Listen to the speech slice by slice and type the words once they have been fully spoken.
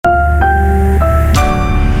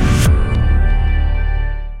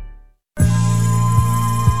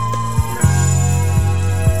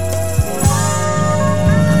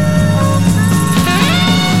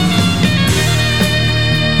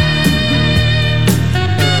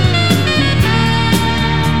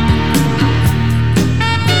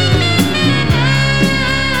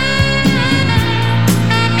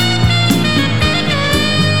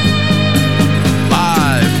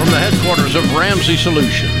Ramsey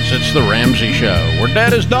Solutions. It's the Ramsey Show, where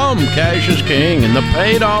debt is dumb, cash is king, and the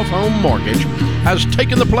paid-off home mortgage has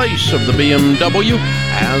taken the place of the BMW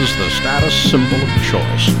as the status symbol of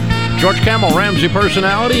choice. George Kamel, Ramsey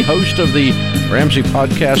personality, host of the Ramsey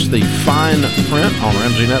podcast, The Fine Print on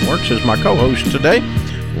Ramsey Networks, is my co-host today.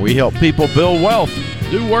 We help people build wealth,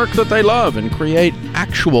 do work that they love, and create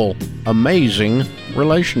actual amazing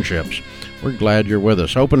relationships. We're glad you're with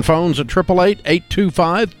us. Open phones at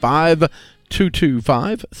 888-825-5225.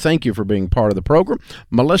 Thank you for being part of the program.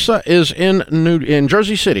 Melissa is in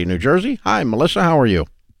Jersey City, New Jersey. Hi, Melissa. How are you?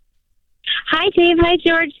 Hi, Dave. Hi,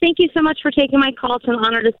 George. Thank you so much for taking my call. It's an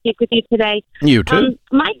honor to speak with you today. You too.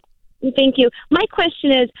 Thank you. My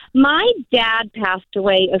question is, my dad passed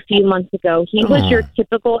away a few months ago. He was your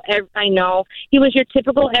typical, he was your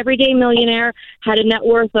typical everyday millionaire, had a net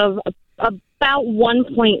worth of about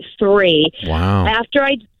 1.3. Wow. After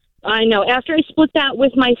I split that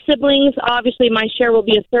with my siblings, obviously my share will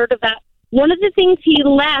be a third of that. One of the things he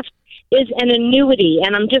left is an annuity,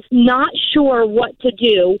 and I'm just not sure what to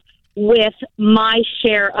do with my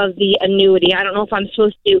share of the annuity. I don't know if I'm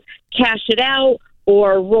supposed to cash it out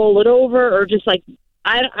or roll it over, or just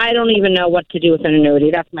I don't even know what to do with an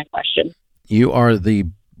annuity. That's my question. You are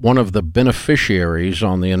one of the beneficiaries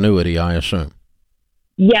on the annuity, I assume.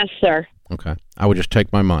 Yes, sir. Okay. I would just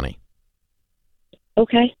take my money.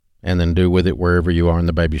 Okay. And then do with it wherever you are in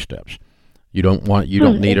the baby steps. You don't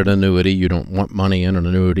need an annuity. You don't want money in an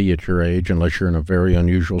annuity at your age unless you're in a very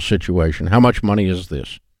unusual situation. How much money is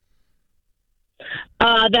this?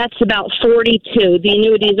 That's about 42. The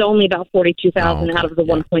annuity is only about 42,000 out of the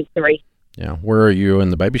 1.3. Yeah. Where are you in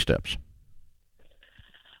the baby steps?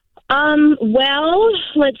 Well,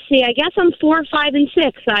 let's see. I guess I'm 4, 5, and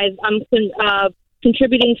 6. I'm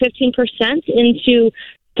contributing 15% into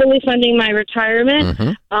fully funding my retirement.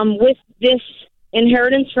 Mm-hmm. With this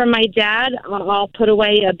inheritance from my dad, I'll put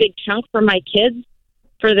away a big chunk for my kids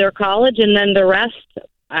for their college, and then the rest,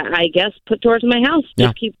 I guess, put towards my house.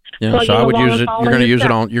 Yeah. So I would use it. You're going to use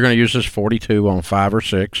it on. You're going to use this 42 on 5 or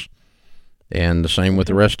 6, and the same with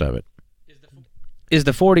the rest of it. Is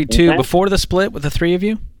the 42 before the split with the three of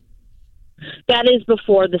you? That is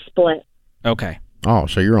before the split. Okay. Oh,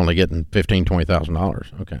 so you're only getting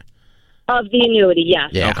 $15,000-$20,000. Okay. Of the annuity,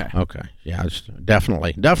 yes. Yeah. Okay. Yeah. It's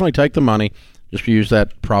definitely take the money. Just use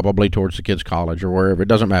that probably towards the kids' college or wherever. It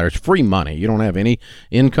doesn't matter. It's free money. You don't have any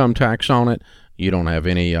income tax on it. You don't have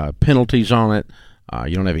any penalties on it.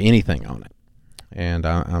 You don't have anything on it. And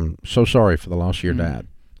I'm so sorry for the loss of your dad.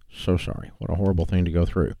 So sorry. What a horrible thing to go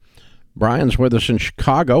through. Brian's with us in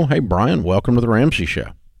Chicago. Hey, Brian, welcome to the Ramsey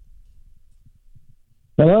Show.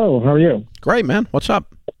 Hello, how are you? Great, man. What's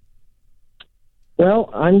up? Well,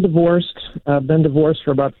 I'm divorced. I've been divorced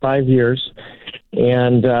for about 5 years,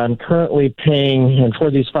 and I'm currently paying, and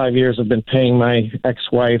for these 5 years, I've been paying my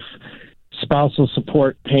ex-wife spousal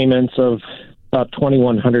support payments of about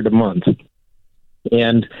 $2,100 a month.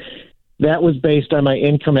 And that was based on my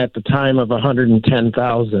income at the time of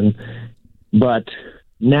 $110,000, but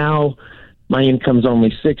now my income's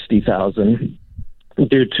only $60,000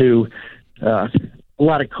 due to a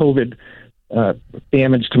lot of COVID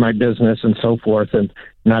damage to my business and so forth, and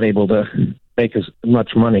not able to make as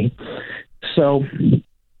much money. So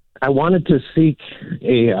I wanted to seek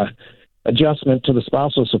a adjustment to the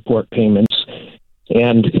spousal support payments,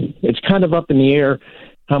 and it's kind of up in the air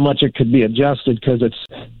how much it could be adjusted because it's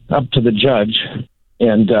up to the judge.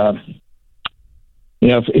 And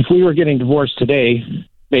if we were getting divorced today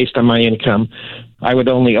based on my income, I would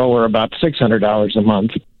only owe her about $600 a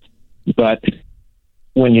month. But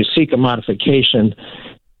when you seek a modification,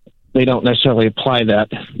 they don't necessarily apply that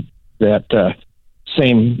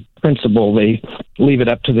same principle. They leave it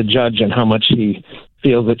up to the judge and how much he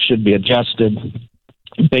feels it should be adjusted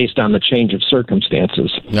based on the change of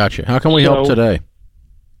circumstances. Gotcha. How can we help today?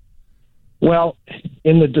 Well,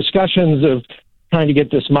 in the discussions of trying to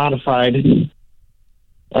get this modified,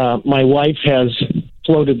 my wife has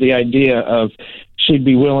floated the idea of she'd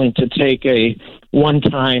be willing to take a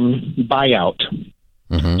one-time buyout.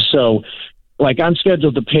 Mm-hmm. So, I'm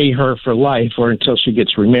scheduled to pay her for life or until she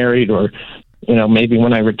gets remarried, or, maybe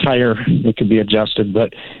when I retire, it could be adjusted.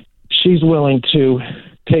 But she's willing to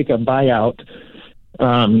take a buyout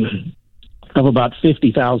of about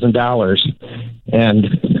 $50,000,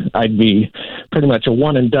 and I'd be pretty much a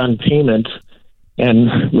one-and-done payment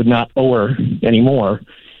and would not owe her anymore.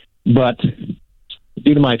 But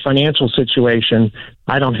due to my financial situation,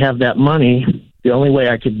 I don't have that money. The only way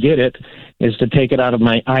I could get it is to take it out of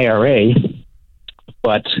my IRA.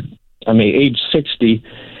 But I'm age 60,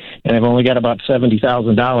 and I've only got about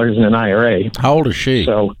 $70,000 in an IRA. How old is she?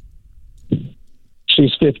 So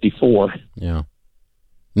She's 54. Yeah.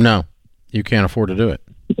 No, you can't afford to do it.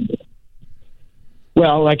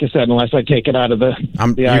 Well, like I said, unless I take it out of the IRA.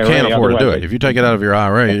 You can't afford to do it. If you take it out of your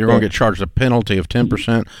IRA, you're going to get charged a penalty of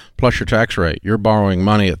 10% plus your tax rate. You're borrowing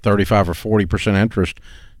money at 35 or 40% interest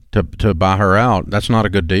to buy her out. That's not a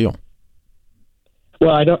good deal.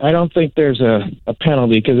 Well, I don't think there's a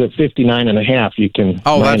penalty because at 59.5 you can.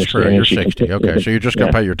 Oh, that's true. You're 60. Okay, so you're just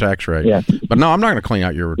going to pay your tax rate. Yeah. But no, I'm not going to clean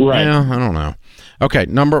out your. Right. Yeah, I don't know. Okay,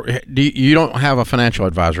 you don't have a financial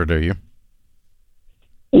advisor, do you?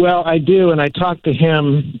 Well, I do, and I talked to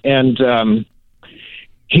him, and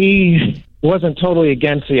he wasn't totally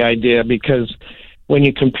against the idea because when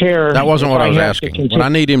you compare... That wasn't what I was asking. What I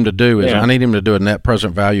need him to do is I need him to do a net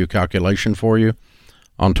present value calculation for you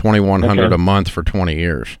on $2,100 a month for 20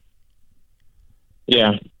 years.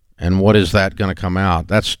 Yeah. And what is that going to come out?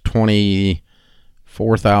 That's $24,000,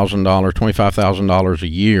 $25,000 a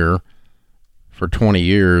year for 20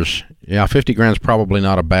 years. Yeah, 50 grand is probably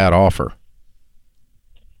not a bad offer.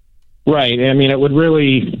 Right. I mean, it would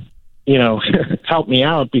really, help me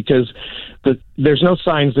out because there's no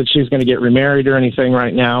signs that she's going to get remarried or anything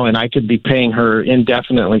right now, and I could be paying her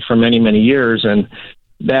indefinitely for many, many years, and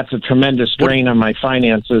that's a tremendous drain on my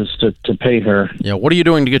finances to pay her. Yeah. What are you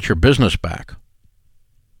doing to get your business back?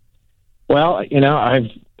 Well,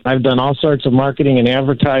 I've done all sorts of marketing and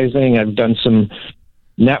advertising. I've done some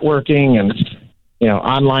networking and,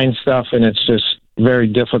 online stuff, and it's just very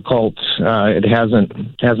difficult. It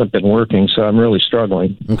hasn't been working, so I'm really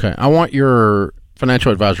struggling. Okay. I want your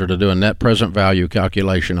financial advisor to do a net present value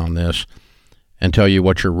calculation on this and tell you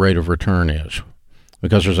what your rate of return is,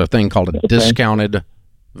 because there's a thing called a discounted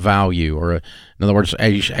value, or in other words,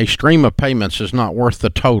 a stream of payments is not worth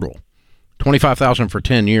the total. $25,000 for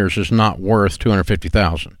 10 years is not worth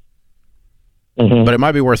 $250,000, but it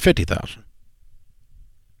might be worth $50,000.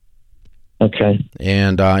 Okay.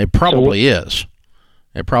 And it probably is.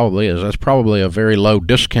 It probably is. That's probably a very low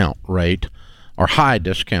discount rate or high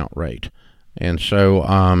discount rate. And so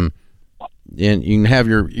and you can have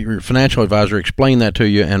your financial advisor explain that to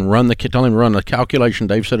you and tell him to run the calculation.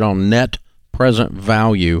 Dave said on net present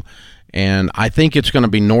value. And I think it's going to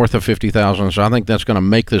be north of $50,000, so I think that's going to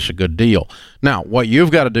make this a good deal. Now, what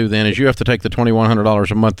you've got to do then is you have to take the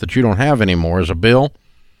 $2,100 a month that you don't have anymore as a bill,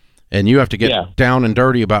 and you have to get down and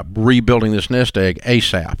dirty about rebuilding this nest egg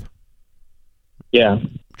ASAP. Yeah.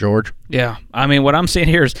 George? Yeah. I mean, what I'm seeing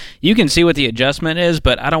here is you can see what the adjustment is,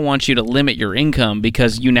 but I don't want you to limit your income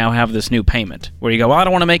because you now have this new payment where you go, well, I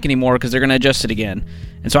don't want to make any more because they're going to adjust it again.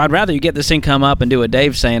 And so I'd rather you get this income up and do what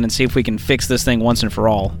Dave's saying and see if we can fix this thing once and for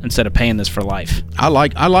all instead of paying this for life. I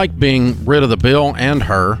like being rid of the bill and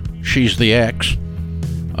her. She's the ex.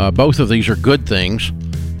 Both of these are good things,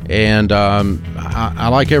 and I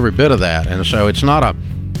like every bit of that. And so it's not a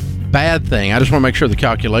bad thing. I just want to make sure the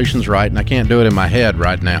calculation's right, and I can't do it in my head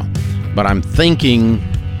right now. But I'm thinking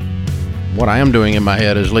what I am doing in my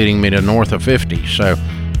head is leading me to north of 50. So,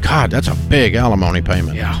 God, that's a big alimony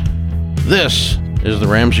payment. Yeah. This is The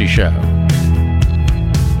Ramsey Show.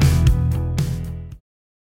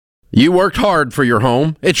 You worked hard for your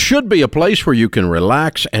home. It should be a place where you can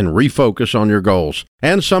relax and refocus on your goals.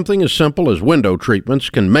 And something as simple as window treatments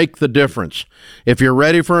can make the difference. If you're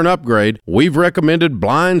ready for an upgrade, we've recommended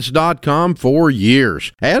Blinds.com for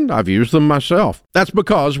years, and I've used them myself. That's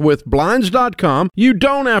because with Blinds.com, you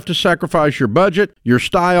don't have to sacrifice your budget, your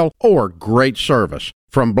style, or great service.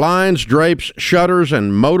 From blinds, drapes, shutters,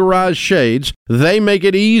 and motorized shades, they make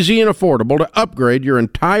it easy and affordable to upgrade your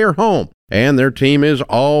entire home. And their team is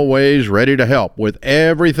always ready to help with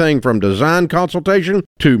everything from design consultation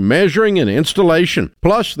to measuring and installation.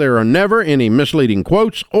 Plus, there are never any misleading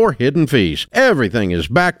quotes or hidden fees. Everything is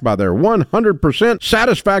backed by their 100%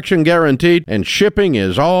 satisfaction guaranteed, and shipping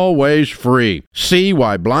is always free. See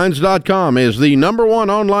why Blinds.com is the #1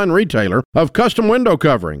 online retailer of custom window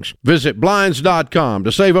coverings. Visit Blinds.com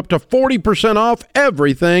to save up to 40% off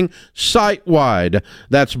everything site-wide.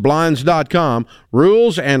 That's Blinds.com.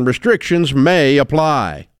 Rules and restrictions may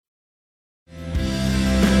apply.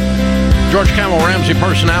 George Camel Ramsey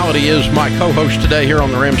Personality is my co-host today here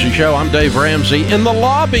on The Ramsey Show. I'm Dave Ramsey in the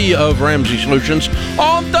lobby of Ramsey Solutions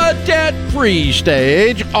on the debt-free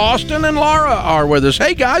stage. Austin and Laura are with us.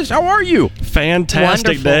 Hey, guys, how are you? Fantastic,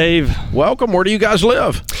 wonderful. Dave. Welcome. Where do you guys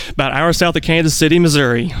live? About an hour south of Kansas City,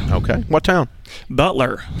 Missouri. Okay. What town?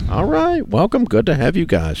 Butler. All right. Welcome. Good to have you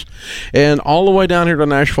guys. And all the way down here to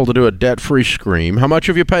Nashville to do a debt-free scream. How much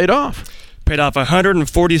have you paid off? Paid off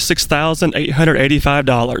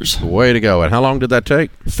 $146,885. Way to go. And how long did that take?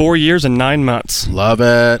 4 years and 9 months. Love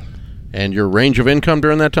it. And your range of income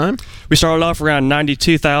during that time? We started off around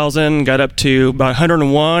 92,000, got up to about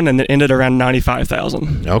 101, and then ended around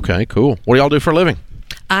 95,000. Okay, cool. What do y'all do for a living?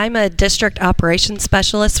 I'm a district operations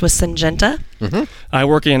specialist with Syngenta. I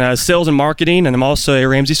work in sales and marketing, and I'm also a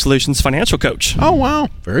Ramsey Solutions financial coach. Oh, wow.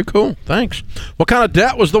 Very cool. Thanks. What kind of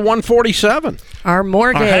debt was the 147? Our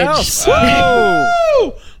mortgage. Our house.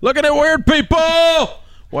 Whoa! Look at it, weird people!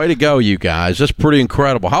 Way to go, you guys. That's pretty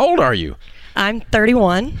incredible. How old are you? I'm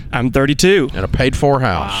 31. I'm 32. In a paid-for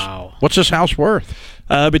house. Wow. What's this house worth?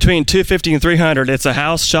 Between $250 and $300. It's a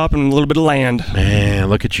house, shop, and a little bit of land. Man,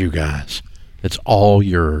 look at you guys. It's all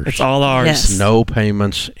yours. It's all ours. Yes. No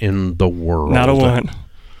payments in the world. Not a one.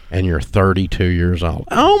 And you're 32 years old.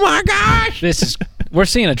 Oh, my gosh! We're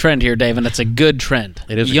seeing a trend here, Dave, and it's a good trend.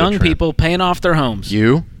 It is a young good trend. people paying off their homes.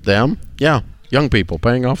 You, them, yeah. Young people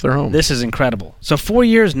paying off their homes. This is incredible. So 4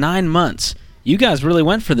 years, 9 months. You guys really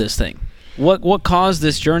went for this thing. What caused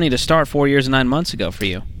this journey to start 4 years and 9 months ago for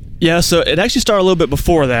you? Yeah, so it actually started a little bit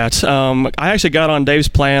before that. I actually got on Dave's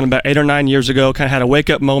plan about 8 or 9 years ago, kind of had a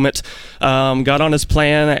wake-up moment, got on his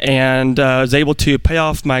plan, and was able to pay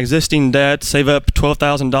off my existing debt, save up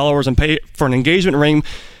 $12,000, and pay for an engagement ring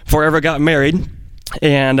before I ever got married.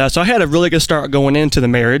 And so I had a really good start going into the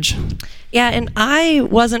marriage. Yeah, and I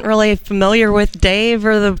wasn't really familiar with Dave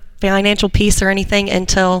or the financial piece or anything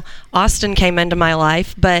until Austin came into my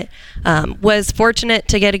life, but was fortunate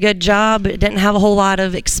to get a good job. Didn't have a whole lot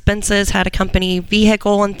of expenses, had a company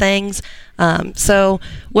vehicle and things. So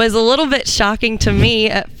was a little bit shocking to me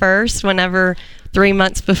at first whenever 3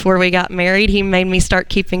 months before we got married, he made me start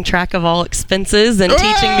keeping track of all expenses and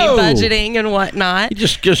teaching me budgeting and whatnot. He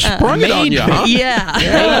just sprung it on you, huh?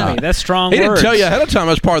 Yeah. That's strong He words. didn't tell you ahead of time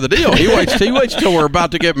that's part of the deal. He waits till we're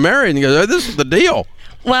about to get married and he goes, this is the deal.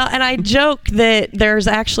 Well, and I joke that there's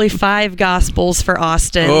actually 5 gospels for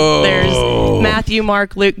Austin. Oh. There's Matthew,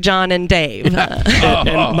 Mark, Luke, John, and Dave.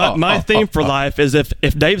 And my theme for life is if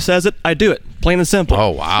Dave says it, I do it. Plain and simple.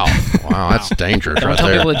 Oh, wow. Wow, that's dangerous Don't right tell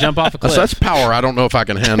there. people to jump off a cliff. That's power I don't know if I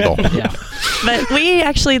can handle. Yeah. But we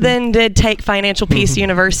actually then did take Financial Peace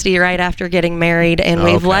University right after getting married, and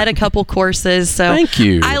we've Okay. led a couple courses. So Thank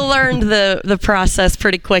you. I learned the process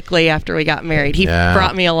pretty quickly after we got married. He Yeah.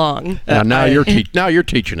 brought me along. Now you're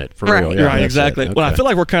teaching it for Right. real. Yeah, Right, that's exactly. it. Well, I Okay. feel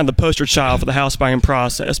like we're kind of the poster child for the house buying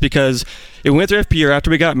process because it went through a year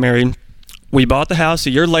after we got married. We bought the house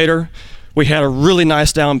a year later. We had a really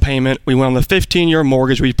nice down payment. We went on the 15-year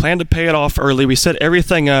mortgage. We planned to pay it off early. We set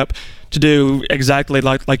everything up to do exactly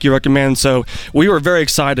like you recommend. So we were very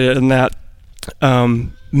excited in that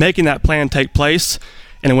making that plan take place.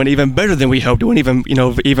 And it went even better than we hoped. It went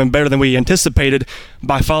even better than we anticipated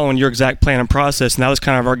by following your exact plan and process. And that was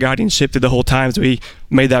kind of our guiding ship through the whole time as we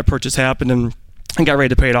made that purchase happen and got ready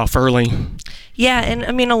to pay it off early. Yeah, and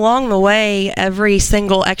I mean, along the way, every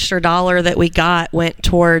single extra dollar that we got went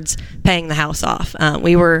towards paying the house off.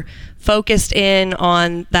 We were focused in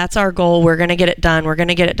on that's our goal. We're going to get it done. We're going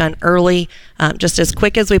to get it done early, just as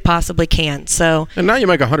quick as we possibly can. So, And now you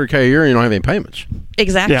make $100K a year and you don't have any payments.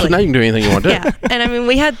 exactly. So now you can do anything you want to do. Yeah, and I mean,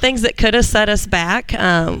 we had things that could have set us back.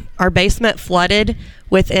 Our basement flooded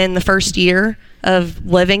within the first year of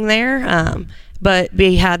living there. But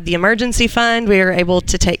we had the emergency fund. We were able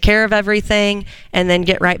to take care of everything and then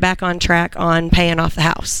get right back on track on paying off the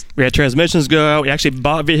house. We had transmissions go out. We actually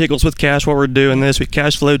bought vehicles with cash while we were doing this. We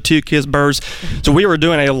cash flowed 2 Kisbers. So we were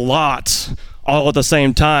doing a lot all at the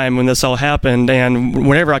same time when this all happened. And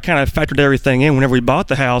whenever I kind of factored everything in, whenever we bought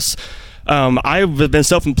the house, I've been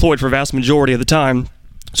self-employed for a vast majority of the time.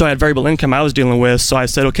 So I had variable income I was dealing with. So I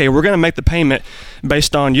said, okay, we're going to make the payment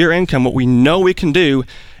based on your income, what we know we can do.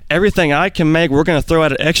 Everything I can make, we're going to throw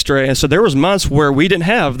out an extra. And so there was months where we didn't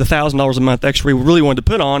have the $1,000 a month extra we really wanted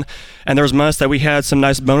to put on. And there was months that we had some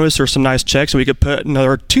nice bonus or some nice checks and we could put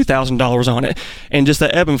another $2,000 on it. And just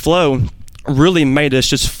the ebb and flow really made us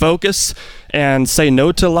just focus and say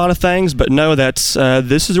no to a lot of things, but know that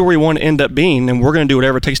this is where we want to end up being, and we're going to do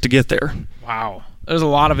whatever it takes to get there. Wow. There's a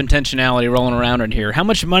lot of intentionality rolling around in here. How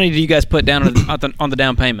much money do you guys put down on the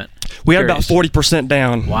down payment? We had about Curious. 40%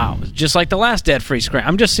 down. Wow. Just like the last debt-free scram.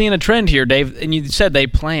 I'm just seeing a trend here, Dave, and you said they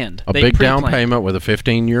planned. A They big down pre-planned. payment with a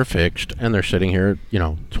 15-year fixed, and they're sitting here,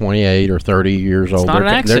 28 or 30 years old. not an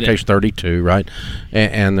Their accident. case 32, right?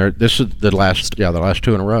 And this is the last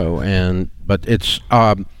 2 in a row. But it's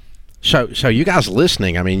so you guys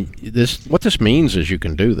listening. I mean, what this means is you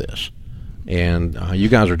can do this, and you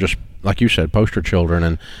guys are just, like you said, poster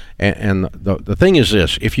children. And the thing is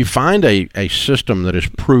this: if you find a system that is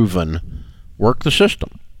proven, work the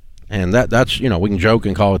system. And that's we can joke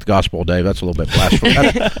and call it the gospel, Dave. That's a little bit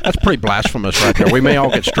blasphemous. That's pretty blasphemous right there. We may all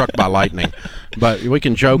get struck by lightning, but we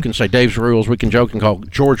can joke and say Dave's rules. We can joke and call it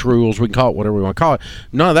George rules. We can call it whatever we want to call it.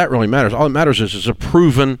 None of that really matters. All that matters is it's a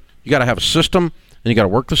proven. You got to have a system, and you got to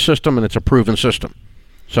work the system, and it's a proven system.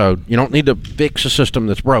 So you don't need to fix a system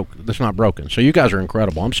that's not broken. So you guys are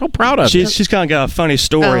incredible. I'm so proud of you. She's kind of got a funny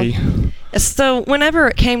story. So whenever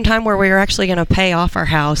it came time where we were actually going to pay off our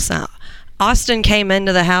house, Austin came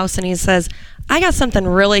into the house and he says, I got something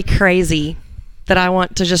really crazy that I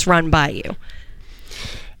want to just run by you.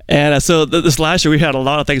 And so this last year, we had a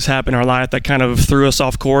lot of things happen in our life that kind of threw us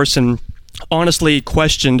off course and honestly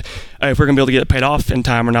questioned if we're going to be able to get it paid off in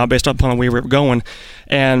time or not based upon where we were going.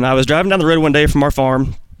 And I was driving down the road one day from our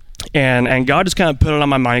farm, and God just kind of put it on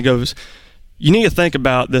my mind. He goes, you need to think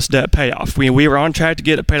about this debt payoff. We were on track to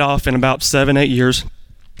get it paid off in about 7-8 years.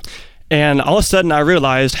 And all of a sudden, I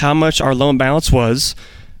realized how much our loan balance was,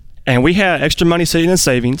 and we had extra money sitting in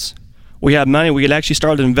savings. We had money we had actually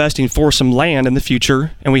started investing for some land in the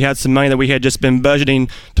future, and we had some money that we had just been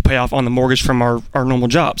budgeting to pay off on the mortgage from our normal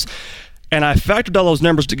jobs. And I factored all those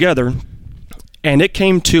numbers together, and it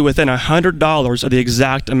came to within $100 of the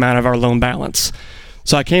exact amount of our loan balance.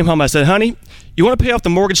 So I came home, I said, honey, you want to pay off the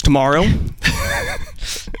mortgage tomorrow?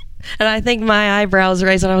 And I think my eyebrows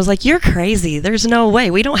raised, and I was like, you're crazy. There's no way.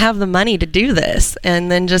 We don't have the money to do this. And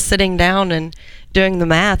then just sitting down and doing the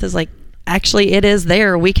math is like, actually, it is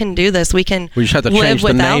there. We can do this. We can We just have to live change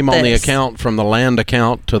the name without on the this. account from the land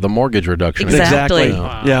account to the mortgage reduction. Exactly.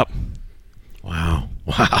 Wow. Yep. Wow.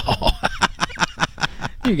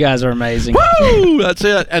 You guys are amazing. Woo! That's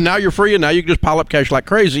it. And now you're free, and now you can just pile up cash like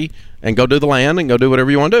crazy and go do the land and go do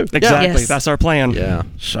whatever you want to do. Exactly. Yes. That's our plan. Yeah.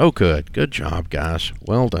 So good. Good job, guys.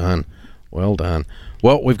 Well done. Well done.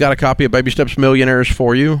 Well, we've got a copy of Baby Steps Millionaires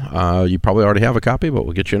for you. You probably already have a copy, but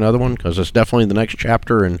we'll get you another one because it's definitely the next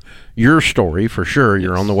chapter in your story for sure.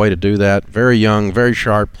 You're on the way to do that. Very young, very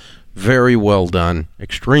sharp, very well done,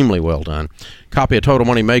 extremely well done. Copy of Total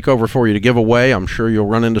Money Makeover for you to give away. I'm sure you'll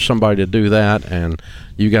run into somebody to do that, and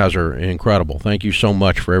you guys are incredible. Thank you so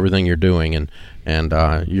much for everything you're doing, and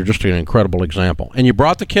you're just an incredible example. And you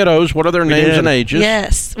brought the kiddos. What are their names and ages?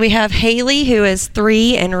 Yes. We have Haley, who is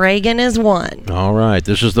 3, and Reagan is 1. All right.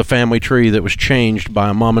 This is the family tree that was changed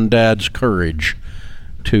by mom and dad's courage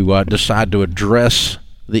to decide to address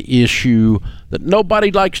the issue that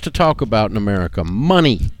nobody likes to talk about in America,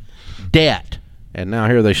 money, debt. And now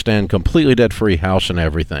here they stand, completely debt-free, house and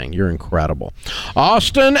everything. You're incredible.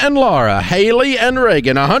 Austin and Laura, Haley and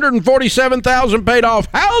Reagan, $147,000 paid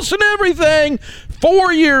off, house and everything,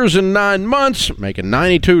 4 years and 9 months, making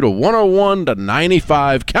 92 to 101 to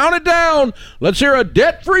 95. Count it down. Let's hear a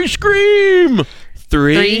debt-free scream.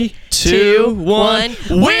 3, 2, 1.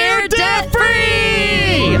 We're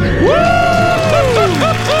debt-free! Woo!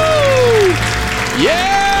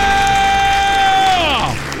 Yeah!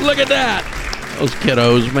 Look at that. Those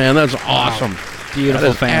kiddos, man, that's awesome. Beautiful That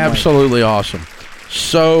is family. absolutely awesome.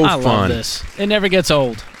 So I fun. love this. It never gets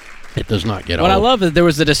old. It does not get What old. I love is there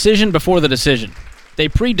was a decision before the decision. They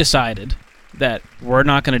pre-decided that we're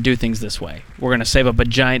not going to do things this way. We're going to save up a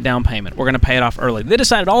giant down payment. We're going to pay it off early. They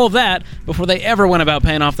decided all of that before they ever went about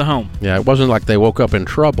paying off the home. Yeah, it wasn't like they woke up in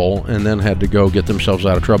trouble and then had to go get themselves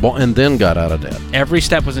out of trouble and then got out of debt. Every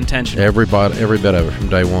step was intentional. Every bit of it from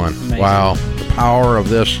day one. Amazing. Wow, the power of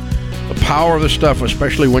this. The power of this stuff,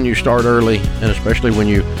 especially when you start early and especially when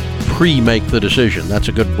you pre-make the decision. That's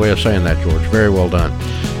a good way of saying that, George. Very well done.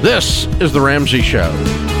 This is The Ramsey Show.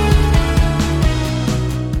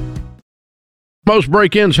 Most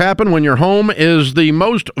break-ins happen when your home is the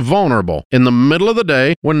most vulnerable, in the middle of the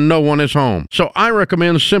day when no one is home. So I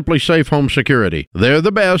recommend Simply Safe Home Security. They're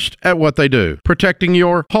the best at what they do, protecting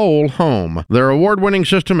your whole home. Their award-winning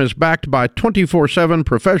system is backed by 24/7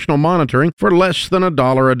 professional monitoring for less than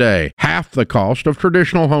 $1 a day, half the cost of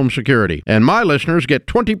traditional home security. And my listeners get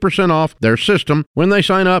 20% off their system when they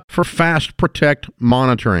sign up for Fast Protect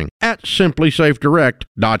monitoring at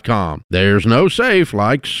simplysafedirect.com. There's no safe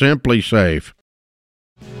like Simply Safe.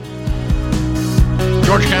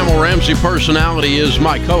 George Camel, Ramsey Personality, is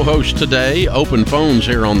my co-host today. Open phones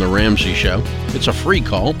here on The Ramsey Show. It's a free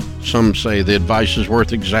call. Some say the advice is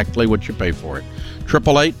worth exactly what you pay for it.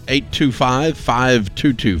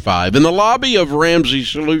 888-825-5225. In the lobby of Ramsey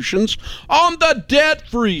Solutions, on the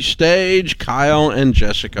debt-free stage, Kyle and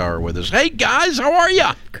Jessica are with us. Hey, guys, how are you?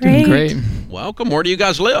 Great. Great. Welcome. Where do you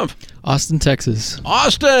guys live? Austin, Texas.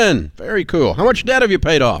 Austin. Very cool. How much debt have you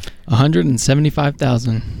paid off?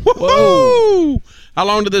 $175,000. Whoa! How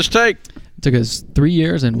long did this take? It took us 3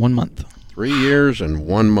 years and 1 month. 3 years and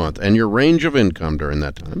 1 month. And your range of income during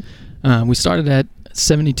that time? We started at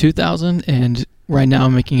 $72,000, and Right now,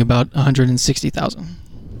 I'm making about 160,000.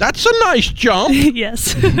 That's a nice jump.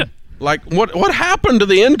 Yes. Like, what happened to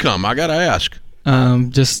the income? I got to ask.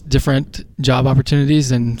 Just different job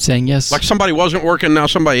opportunities and saying yes. Like somebody wasn't working, now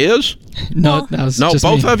somebody is? No, that was No, just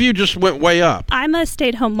both me. of you just went way up. I'm a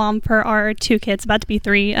stay-at-home mom for our 2 kids, about to be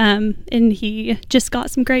 3, and he just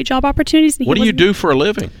got some great job opportunities. And What do you do for a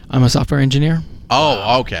living? I'm a software engineer.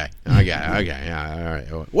 Oh, okay. Okay. Yeah, all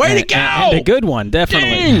right. Way to go! And a good one, definitely.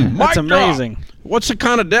 Dang, That's mic drop. amazing. What's the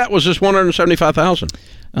kind of debt? Was this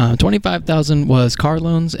 $175,000? 25,000 was car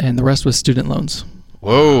loans, and the rest was student loans.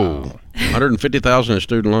 Whoa. $150,000 in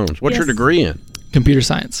student loans. What's your Yes. degree in? Computer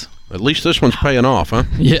science. At least this one's paying off, huh?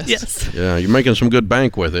 Yes. Yes. Yeah, you're making some good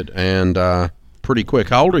bank with it, and pretty quick.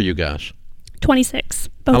 How old are you guys? 26.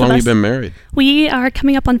 Both How long of have us. you been married? We are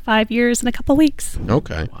coming up on 5 years in a couple weeks.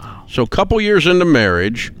 Okay. Wow. So a couple years into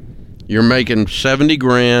marriage, you're making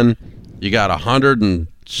 $70,000. You got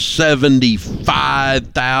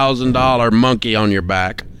 $175,000 monkey on your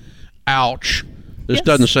back. Ouch. This Yes.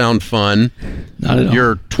 doesn't sound fun. Not at all.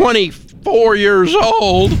 You're 24 years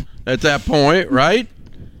old at that point, right?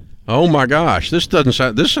 Oh my gosh, this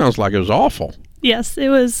sounds like it was awful. Yes, it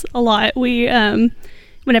was a lot. We,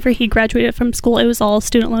 whenever he graduated from school, it was all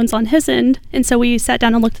student loans on his end. And so we sat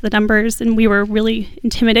down and looked at the numbers, and we were really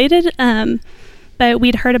intimidated. But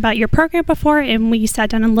we'd heard about your program before, and we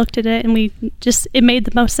sat down and looked at it, and it made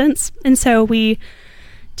the most sense. And so we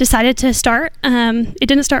decided to start. It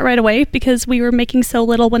didn't start right away because we were making so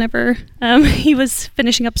little whenever he was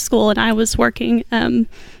finishing up school and I was working.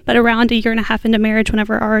 But around a year and a half into marriage,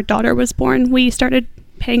 whenever our daughter was born, we started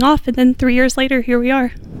paying off. And then 3 years later, here we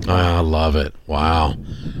are. I love it. Wow.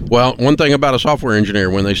 Well, one thing about a software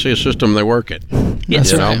engineer, when they see a system, they work it.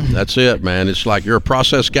 That's You right. know, that's it, man. It's like you're a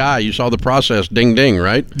process guy. You saw the process, ding, ding,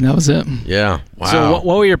 right? That was it. Yeah. Wow. So what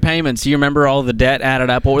were your payments? Do you remember all the debt added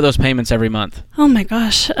up? What were those payments every month? Oh my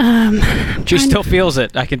gosh. She still feels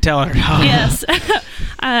it. I can tell her. Yes.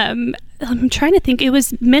 I'm trying to think. It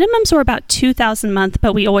was minimums were about $2,000 a month,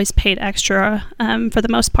 but we always paid extra for the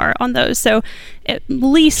most part on those. So at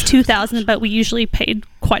least $2,000, but we usually paid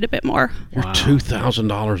quite a bit more. You're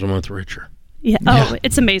 $2,000 a month richer. Yeah. Oh,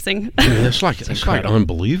 it's amazing. I mean, that's like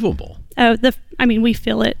unbelievable. We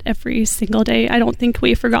feel it every single day. I don't think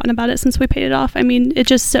we've forgotten about it since we paid it off. I mean, it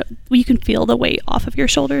just you can feel the weight off of your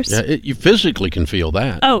shoulders. Yeah, you physically can feel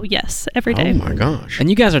that. Oh yes, every day. Oh my gosh.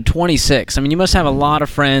 And you guys are 26. I mean, you must have a lot of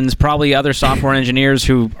friends, probably other software engineers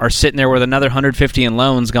who are sitting there with another 150 in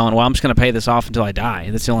loans going, well, I'm just going to pay this off until I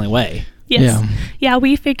die. That's the only way. Yes. Yeah,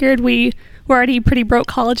 we figured we were already pretty broke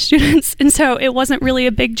college students, and so it wasn't really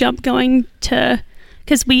a big jump going to,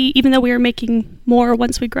 because even though we were making more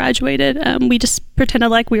once we graduated, we just pretended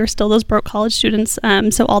like we were still those broke college students.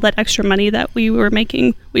 So all that extra money that we were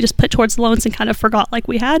making, we just put towards loans and kind of forgot like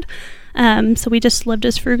we had. So we just lived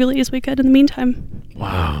as frugally as we could in the meantime.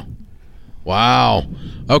 Wow.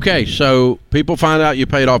 Okay, so people find out you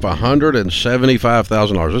paid off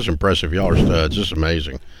 $175,000. This is impressive. Y'all are studs. This is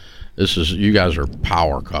amazing. You guys are a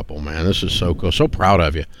power couple, man. This is so cool. So proud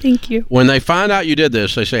of you. Thank you. When they find out you did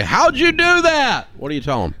this, they say, how'd you do that? What do you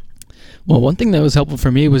tell them? Well, one thing that was helpful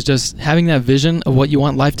for me was just having that vision of what you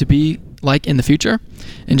want life to be like in the future,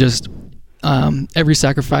 and just every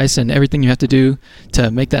sacrifice and everything you have to do to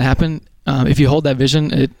make that happen. If you hold that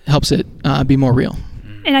vision, it helps it be more real.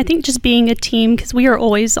 And I think just being a team, because we are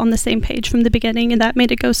always on the same page from the beginning, and that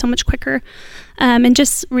made it go so much quicker. And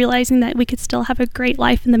just realizing that we could still have a great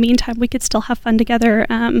life in the meantime. We could still have fun together.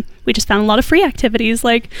 We just found a lot of free activities.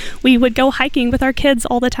 Like we would go hiking with our kids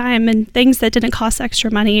all the time and things that didn't cost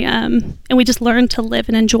extra money. And we just learned to live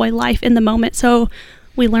and enjoy life in the moment. So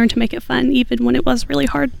we learned to make it fun even when it was really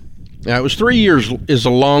hard. Yeah, it was 3 years is a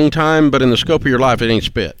long time, but in the scope of your life, it ain't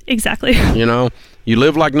spit. Exactly. You know, you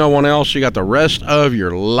live like no one else. You got the rest of your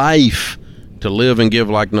life to live and give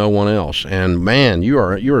like no one else. And man, you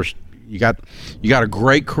got a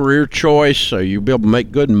great career choice. So you'll be able to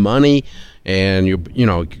make good money, and you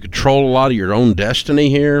control a lot of your own destiny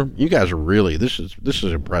here. You guys are really this is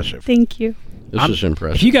impressive. Thank you. This is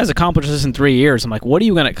impressive. If you guys accomplish this in 3 years, I'm like, what are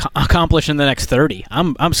you going to accomplish in the next 30?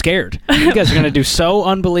 I'm scared. You guys are going to do so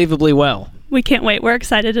unbelievably well. We can't wait. We're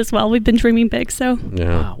excited as well. We've been dreaming big. So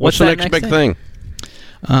Yeah. Wow. What's the next big thing?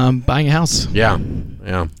 Buying a house. Yeah.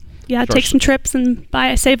 take some trips and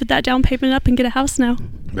save that down payment up and get a house now.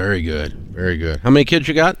 Very good. Very good. How many kids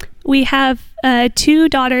you got? We have 2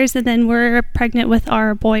 daughters, and then we're pregnant with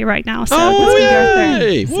our boy right now. So Oh, this will be our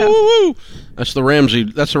yay! third. Woo, So woo, woo. That's the Ramsey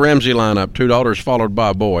lineup. 2 daughters followed by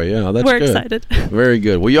a boy. Yeah, that's we're good. excited. Very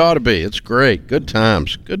good. Well, you ought to be. It's great. Good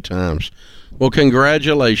times. Good times. Well,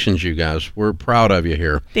 congratulations, you guys. We're proud of you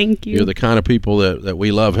here. Thank you. You're the kind of people that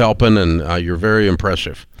we love helping, and you're very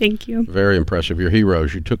impressive. Thank you. Very impressive. You're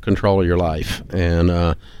heroes. You took control of your life,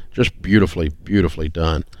 and just beautifully, beautifully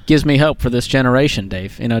done. Gives me hope for this generation,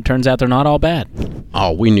 Dave. It turns out they're not all bad.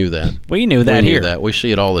 Oh, we knew that. We knew that here. We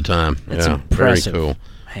see it all the time. That's yeah, impressive. Very cool.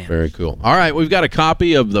 Man. Very cool. All right, we've got a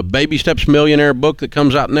copy of the Baby Steps Millionaire book that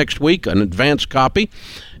comes out next week, an advanced copy.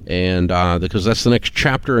 And because that's the next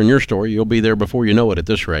chapter in your story, you'll be there before you know it at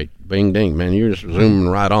this rate. Bing, ding, man, you're just zooming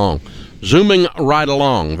right along.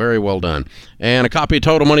 Very well done. And a copy of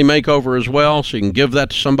Total Money Makeover as well, so you can give that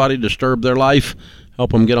to somebody, disturb their life,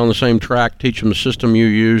 help them get on the same track, teach them the system you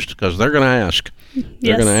used, because they're going to ask.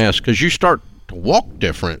 They're going to ask, because you start to walk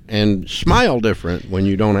different and smile different when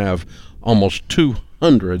you don't have almost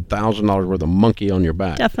 $200,000 worth of monkey on your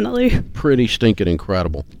back. Definitely. Pretty stinking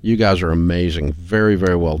incredible. You guys are amazing. Very,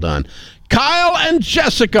 very well done. Kyle and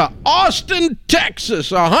Jessica, Austin,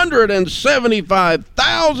 Texas,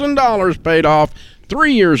 $175,000 paid off,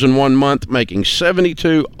 3 years and 1 month, making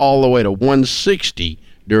 $72 all the way to $160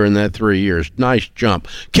 during that 3 years. Nice jump.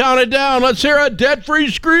 Count it down. Let's hear a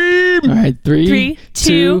debt-free scream. All right, 3, 3,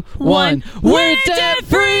 2, 1. We're debt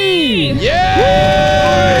free.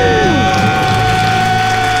 Yeah!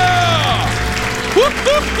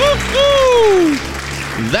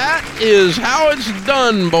 That is how it's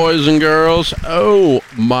done, boys and girls. Oh,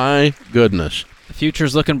 my goodness. The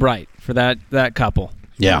future's looking bright for that couple.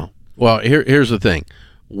 Yeah. Well, here's the thing.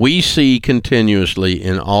 We see continuously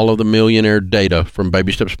in all of the millionaire data from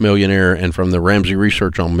Baby Steps Millionaire and from the Ramsey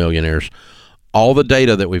Research on Millionaires, all the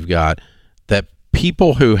data that we've got, that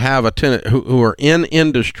people who have who are in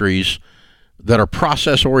industries that are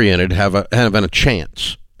process-oriented have a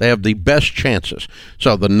chance. They have the best chances.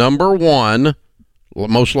 So the number one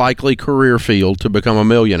most likely career field to become a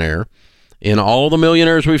millionaire in all the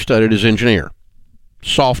millionaires we've studied is engineer.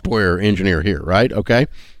 Software engineer here, right? Okay.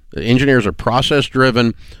 The engineers are process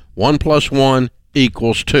driven. 1 + 1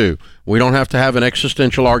 = 2. We don't have to have an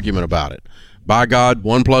existential argument about it. By God,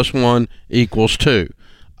 1 + 1 = 2.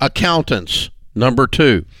 Accountants, number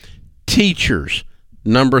 2. Teachers,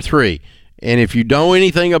 number 3. And if you know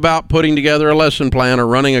anything about putting together a lesson plan or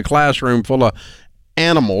running a classroom full of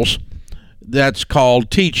animals, that's called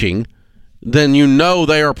teaching, then you know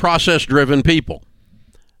they are process-driven people.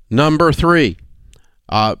 Number 3,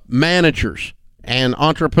 managers and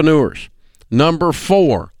entrepreneurs. Number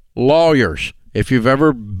 4, lawyers. If you've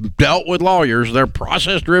ever dealt with lawyers, they're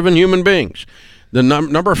process-driven human beings. The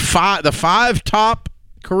number 5, the 5 top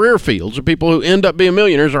career fields of people who end up being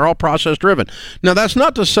millionaires are all process-driven. Now, that's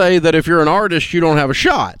not to say that if you're an artist, you don't have a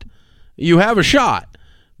shot. You have a shot,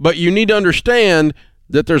 but you need to understand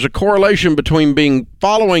that there's a correlation between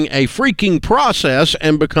following a freaking process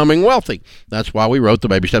and becoming wealthy. That's why we wrote the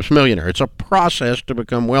Baby Steps Millionaire. It's a process to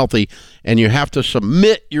become wealthy, and you have to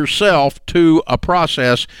submit yourself to a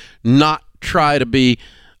process, not try to be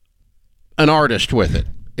an artist with it.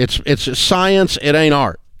 It's science, it ain't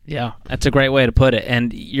art. Yeah, that's a great way to put it.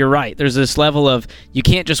 And you're right. There's this level of you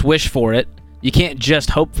can't just wish for it. You can't just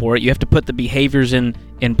hope for it. You have to put the behaviors in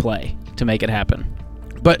play to make it happen.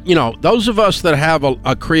 But, those of us that have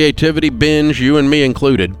a creativity binge, you and me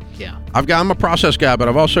included. Yeah. I'm a process guy, but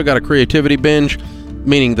I've also got a creativity binge,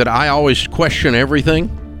 meaning that I always question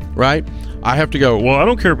everything, right? I have to go, well, I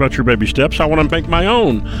don't care about your baby steps. I want to make my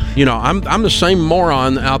own. I'm the same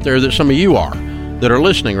moron out there that some of you are that are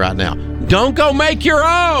listening right now. Don't go make your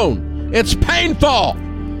own. It's painful.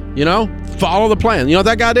 Follow the plan.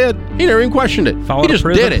 That guy did? He never even questioned it. Follow the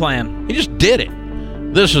proven plan. He just did it.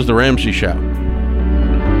 This is The Ramsey Show.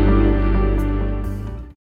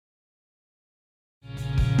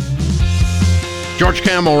 George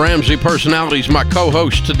Camel, Ramsey Personalities, my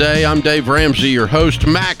co-host today. I'm Dave Ramsey, your host.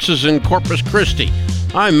 Max is in Corpus Christi.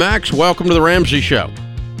 Hi, Max. Welcome to The Ramsey Show.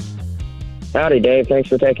 Howdy, Dave. Thanks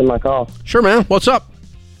for taking my call. Sure, man. What's up?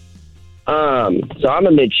 So I'm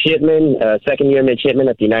a midshipman, second-year midshipman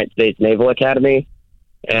at the United States Naval Academy,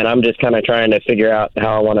 and I'm just kind of trying to figure out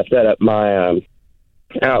how I want to set up my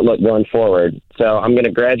outlook going forward. So I'm going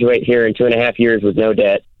to graduate here in 2.5 years with no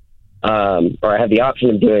debt, or I have the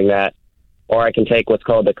option of doing that, or I can take what's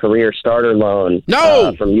called the Career Starter Loan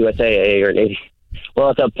from USAA. It's a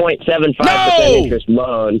 0.75% interest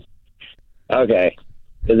loan. Okay.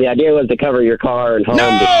 Because the idea was to cover your car and home to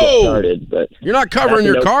get started. But you're not covering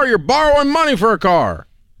your car. You're borrowing money for a car.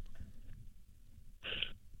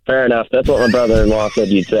 Fair enough. That's what my brother-in-law said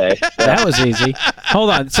you'd say. That was easy. Hold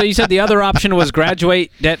on. So you said the other option was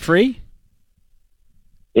graduate debt-free?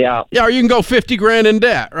 Yeah. Yeah, or you can go $50,000 in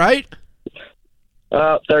debt, right?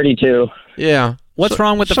 32. Yeah. What's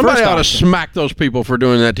wrong with the somebody first ought to option? smack those people for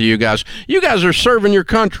doing that to you guys. You guys are serving your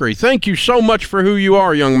country. Thank you so much for who you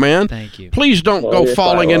are, young man. Thank you. Please don't Well, go you're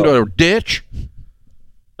falling fine. into a ditch.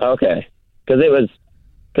 Okay. Because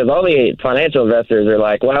all the financial investors are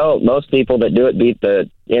like, well, most people that do it beat the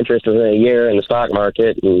interest within a year in the stock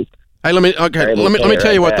market. And Hey, let me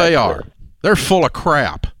tell you what they are. They're full of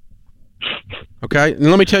crap. Okay?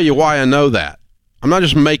 And let me tell you why I know that. I'm not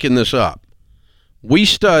just making this up. We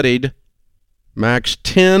studied, Max,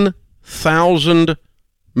 10,000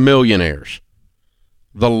 millionaires.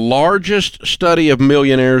 The largest study of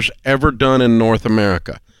millionaires ever done in North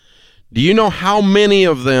America. Do you know how many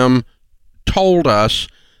of them told us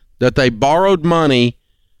that they borrowed money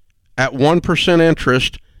at 1%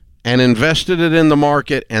 interest and invested it in the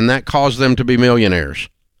market, and that caused them to be millionaires?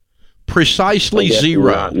 Precisely I guess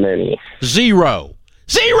zero. Not many. Zero.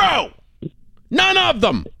 None of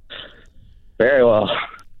them. Very well.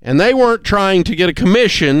 And they weren't trying to get a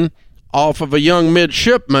commission off of a young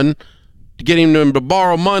midshipman to get him to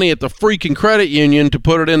borrow money at the freaking credit union to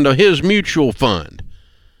put it into his mutual fund.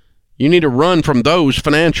 You need to run from those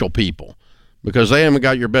financial people because they haven't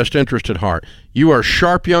got your best interest at heart. You are a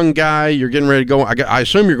sharp young guy. You're getting ready to go. I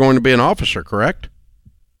assume you're going to be an officer, correct?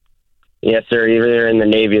 Yes, sir. Either in the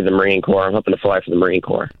Navy or the Marine Corps. I'm hoping to fly for the Marine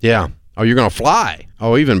Corps. Yeah. Oh, you're going to fly.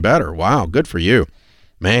 Oh, even better. Wow. Good for you.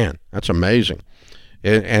 Man, that's amazing.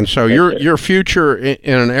 And so your future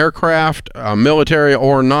in an aircraft, military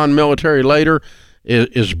or non-military later,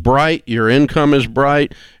 is bright. Your income is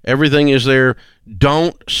bright. Everything is there.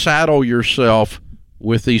 Don't saddle yourself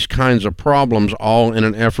with these kinds of problems all in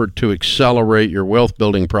an effort to accelerate your wealth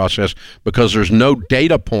building process because there's no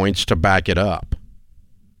data points to back it up.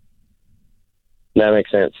 That makes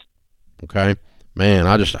sense. Okay? Man,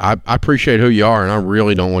 I appreciate who you are, and I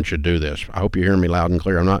really don't want you to do this. I hope you're hearing me loud and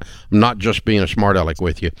clear. I'm not just being a smart aleck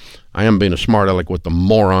with you. I am being a smart aleck with the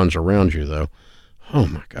morons around you, though. Oh,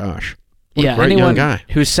 my gosh. What a great young guy.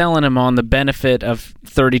 Who's selling him on the benefit of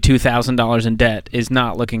 $32,000 in debt is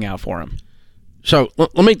not looking out for him. So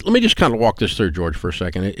let me just kind of walk this through, George, for a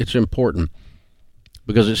second. It's important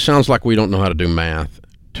because it sounds like we don't know how to do math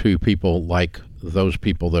to people like those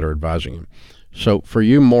people that are advising him. So for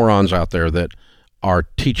you morons out there that are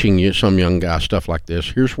teaching you some young guy stuff like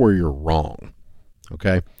this, here's where you're wrong,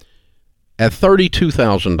 okay? At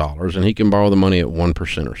 $32,000, and he can borrow the money at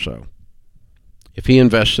 1% or so, if he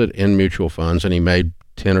invested in mutual funds and he made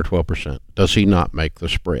 10 or 12%, does he not make the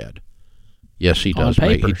spread? Yes, he does.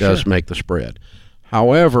 He does make the spread.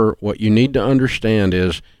 However, what you need to understand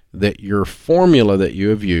is that your formula that you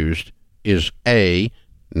have used is A,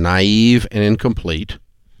 naive and incomplete,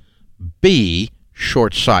 B,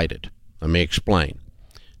 short-sighted. Let me explain.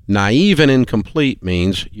 Naive and incomplete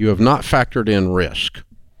means you have not factored in risk.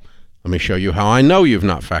 Let me show you how I know you've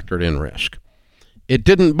not factored in risk. It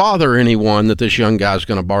didn't bother anyone that this young guy's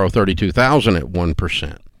going to borrow $32,000 at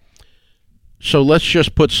 1%. So let's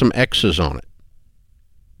just put some X's on it.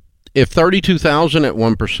 If $32,000 at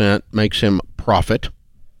 1% makes him profit,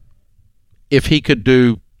 if he could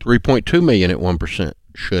do $3.2 million at 1%,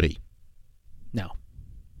 should he? No.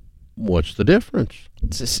 What's the difference?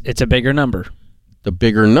 It's a bigger number. The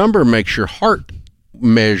bigger number makes your heart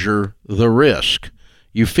measure the risk.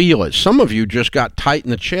 You feel it. Some of you just got tight in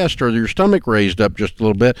the chest or your stomach raised up just a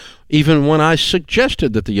little bit, even when I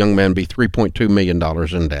suggested that the young man be $3.2 million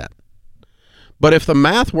in debt. But if the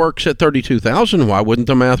math works at $32,000, why wouldn't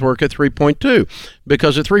the math work at 3.2?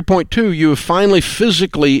 Because at 3.2, you have finally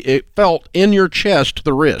physically felt in your chest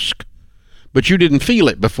the risk. But you didn't feel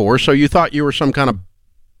it before, so you thought you were some kind of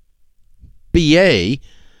BA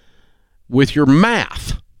with your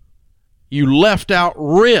math. You left out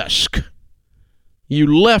risk.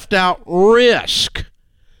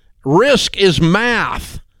 Risk is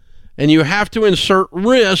math, and you have to insert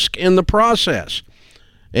risk in the process.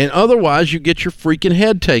 And otherwise, you get your freaking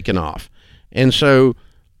head taken off. And so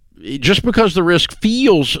just because the risk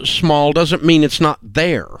feels small doesn't mean it's not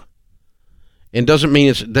there. And doesn't mean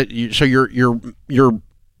it's that so your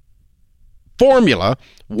formula,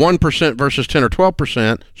 1% versus 10 or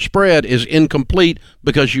 12% spread, is incomplete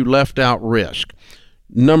because you left out risk.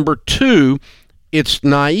 Number two, it's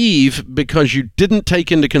naive because you didn't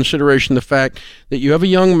take into consideration the fact that you have a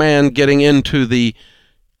young man getting into the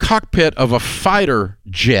cockpit of a fighter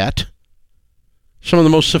jet, some of the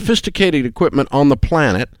most sophisticated equipment on the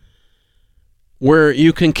planet, where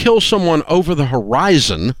you can kill someone over the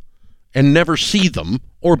horizon and never see them,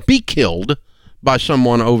 or be killed by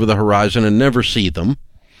someone over the horizon and never see them.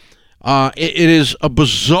 It is a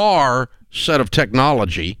bizarre set of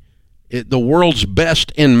technology, the world's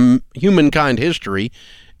best in humankind history,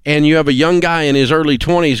 and you have a young guy in his early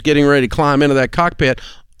 20s getting ready to climb into that cockpit.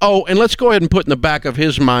 Oh, and let's go ahead and put in the back of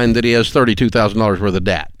his mind that he has $32,000 worth of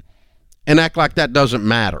debt and act like that doesn't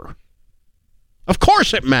matter. Of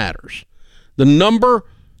course it matters. The number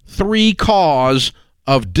 3 cause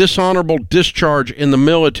of dishonorable discharge in the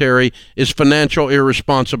military is financial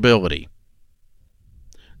irresponsibility.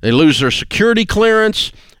 They lose their security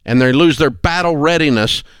clearance and they lose their battle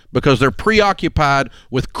readiness because they're preoccupied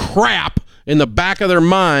with crap in the back of their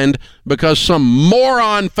mind because some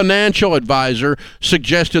moron financial advisor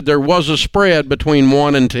suggested there was a spread between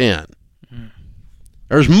 1 and 10.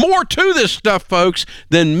 There's more to this stuff, folks,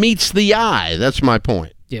 than meets the eye. That's my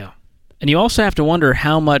point. Yeah. And you also have to wonder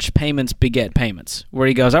how much payments beget payments. Where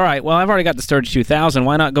he goes, all right, well, I've already got this $32,000.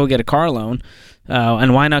 Why not go get a car loan?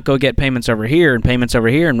 And why not go get payments over here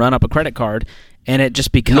and run up a credit card? And it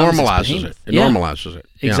just becomes normalizes it. It normalizes it.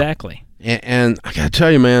 Yeah. Exactly. And I got to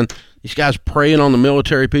tell you, man, these guys preying on the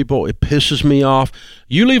military people, it pisses me off.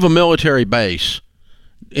 You leave a military base,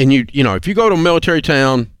 and you know, if you go to a military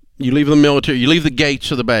town, you leave the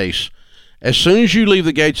gates of the base. As soon as you leave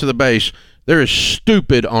the gates of the base, there is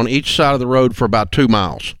stupid on each side of the road for about 2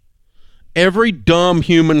 miles. Every dumb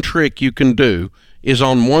human trick you can do is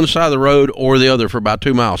on one side of the road or the other for about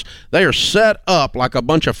 2 miles. They are set up like a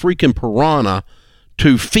bunch of freaking piranha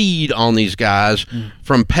to feed on these guys,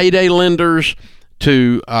 from payday lenders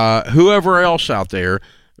to whoever else out there.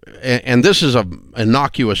 And this is a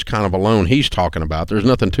innocuous kind of a loan he's talking about. There's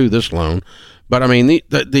nothing to this loan. But, I mean,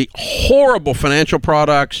 the horrible financial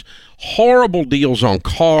products, horrible deals on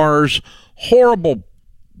cars, horrible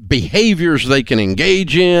behaviors they can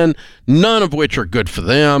engage in, none of which are good for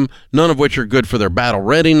them, none of which are good for their battle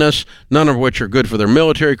readiness, none of which are good for their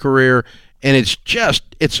military career. And it's just,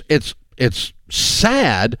 it's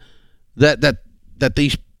sad that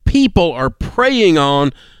these people are preying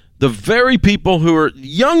on the very people who are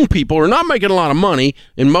young people who are not making a lot of money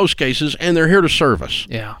in most cases, and they're here to serve us.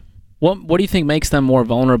 Yeah. What do you think makes them more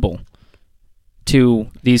vulnerable to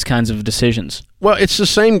these kinds of decisions? Well, it's the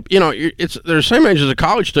same, you know, they're the same age as a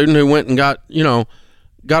college student who went and got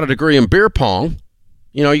a degree in beer pong.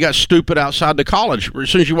 You know, you got stupid outside the college. As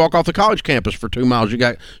soon as you walk off the college campus for 2 miles, you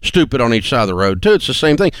got stupid on each side of the road, too. It's the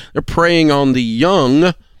same thing. They're preying on the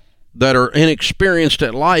young that are inexperienced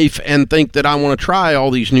at life and think that I want to try all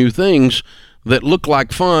these new things that look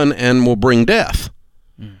like fun and will bring death.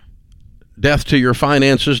 Death to your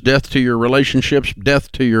finances, death to your relationships,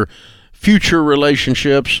 death to your future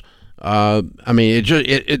relationships. I mean,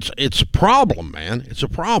 it's a problem, man. It's a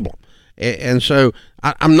problem. And so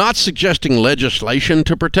I'm not suggesting legislation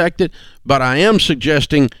to protect it, but I am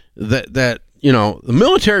suggesting that you know, the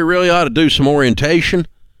military really ought to do some orientation,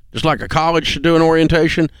 just like a college should do an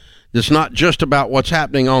orientation. It's not just about what's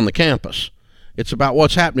happening on the campus. It's about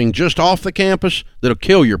what's happening just off the campus that'll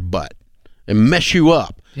kill your butt and mess you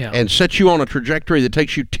up. Yeah. And set you on a trajectory that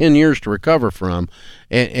takes you 10 years to recover from.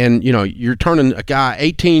 And you know, you're turning a guy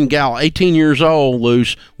 18 years old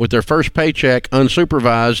loose with their first paycheck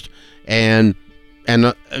unsupervised, and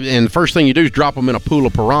the first thing you do is drop them in a pool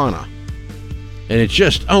of piranha. And it's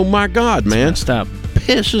just, oh my God, man. Stop.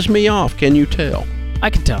 Pisses me off. Can you tell? I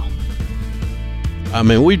can tell. I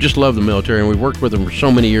mean, we just love the military, and we've worked with them for so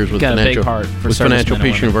many years with Financial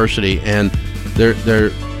Peace University, and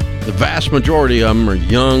the vast majority of them are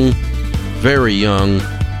young, very young,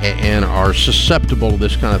 and are susceptible to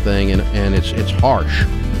this kind of thing, and it's harsh.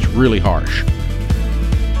 It's really harsh.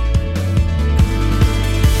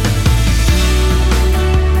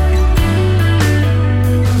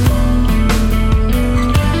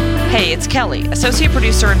 Hey, it's Kelly, associate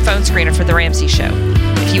producer and phone screener for The Ramsey Show.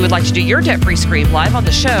 If you would like to do your debt-free scream live on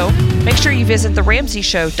the show, make sure you visit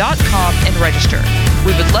TheRamseyShow.com and register.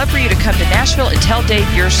 We would love for you to come to Nashville and tell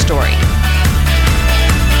Dave your story.